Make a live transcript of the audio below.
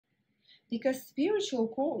because spiritual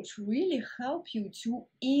coach really help you to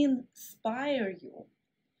inspire you.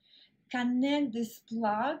 Connect this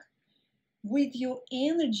plug with your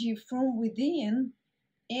energy from within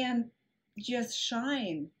and just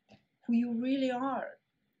shine who you really are.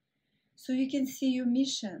 So you can see your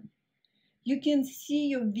mission. You can see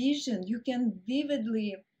your vision. You can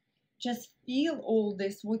vividly just feel all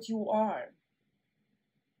this, what you are.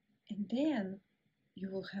 And then you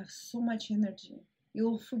will have so much energy.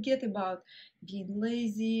 You'll forget about being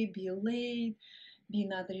lazy, being late, being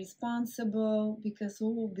not responsible, because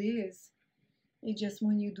all this is just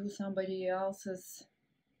when you do somebody else's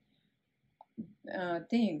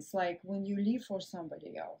things, like when you live for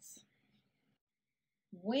somebody else.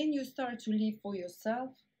 When you start to live for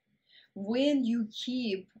yourself, when you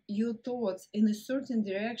keep your thoughts in a certain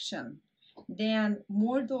direction, then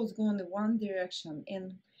more thoughts go in the one direction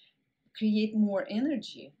and create more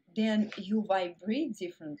energy. Then you vibrate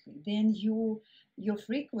differently. Then your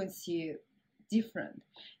frequency different.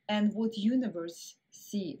 And what universe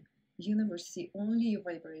see only your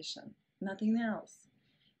vibration, nothing else.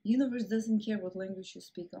 Universe doesn't care what language you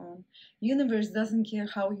speak on. Universe doesn't care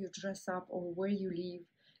how you dress up or where you live.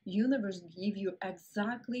 Universe give you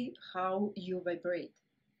exactly how you vibrate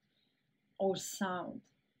or sound.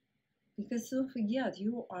 Because don't forget,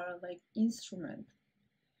 you are like instrument.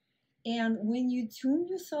 And when you tune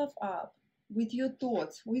yourself up with your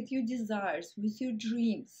thoughts, with your desires, with your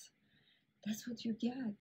dreams, that's what you get.